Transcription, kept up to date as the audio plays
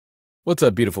What's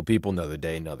up, beautiful people? Another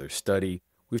day, another study.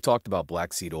 We've talked about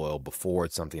black seed oil before.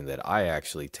 It's something that I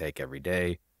actually take every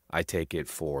day. I take it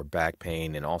for back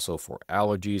pain and also for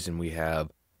allergies, and we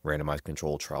have randomized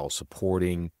controlled trials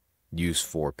supporting use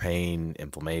for pain,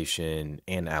 inflammation,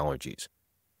 and allergies.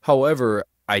 However,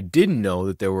 I didn't know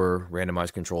that there were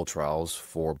randomized controlled trials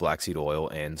for black seed oil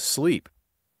and sleep.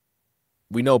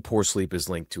 We know poor sleep is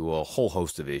linked to a whole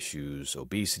host of issues: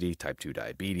 obesity, type 2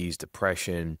 diabetes,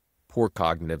 depression, poor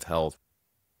cognitive health.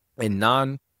 And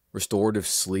non-restorative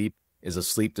sleep is a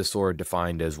sleep disorder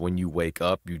defined as when you wake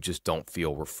up, you just don't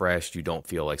feel refreshed. You don't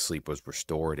feel like sleep was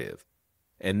restorative.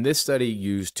 And this study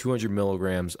used 200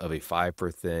 milligrams of a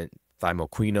 5%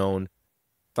 thymoquinone.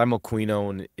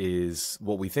 Thymoquinone is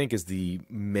what we think is the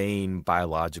main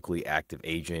biologically active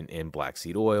agent in black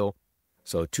seed oil.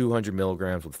 So 200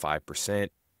 milligrams with 5%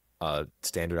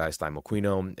 standardized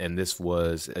thymoquinone. And this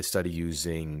was a study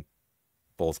using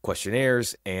both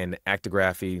questionnaires and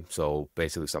actigraphy, so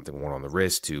basically something worn on the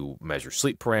wrist to measure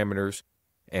sleep parameters.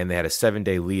 And they had a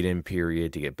 7-day lead-in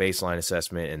period to get baseline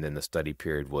assessment, and then the study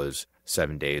period was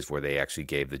 7 days where they actually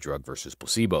gave the drug versus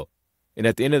placebo. And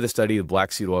at the end of the study, the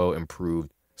black seed oil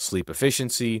improved sleep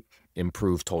efficiency,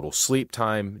 improved total sleep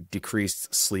time,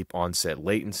 decreased sleep onset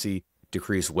latency,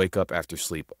 decreased wake up after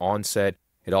sleep onset.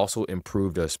 It also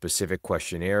improved a specific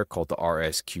questionnaire called the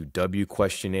RSQW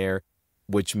questionnaire,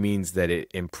 which means that it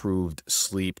improved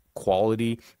sleep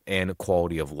quality and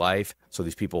quality of life. So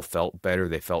these people felt better.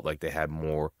 They felt like they had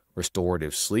more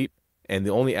restorative sleep. And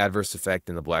the only adverse effect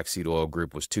in the black seed oil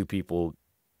group was 2 people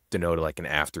denoted like an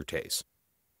aftertaste.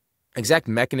 Exact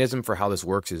mechanism for how this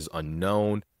works is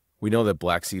unknown. We know that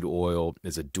black seed oil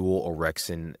is a dual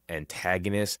orexin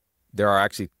antagonist. There are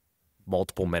actually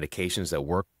multiple medications that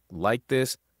work like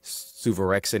this.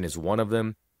 Suvorexin is one of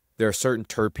them. There are certain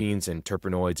terpenes and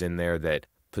terpenoids in there that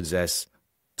possess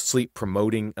sleep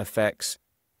promoting effects.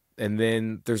 And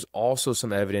then there's also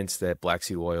some evidence that black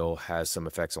seed oil has some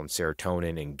effects on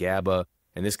serotonin and GABA,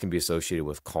 and this can be associated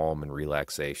with calm and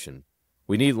relaxation.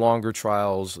 We need longer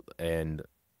trials and,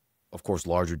 of course,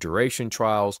 larger duration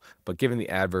trials, but given the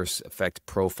adverse effect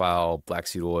profile, black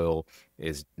seed oil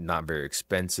is not very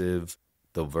expensive.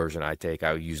 The version I take,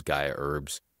 I use Gaia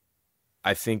Herbs.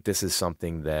 I think this is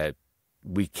something that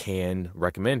we can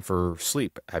recommend for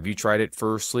sleep. Have you tried it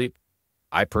for sleep?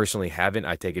 I personally haven't.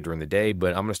 I take it during the day,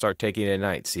 but I'm going to start taking it at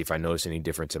night, see if I notice any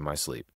difference in my sleep.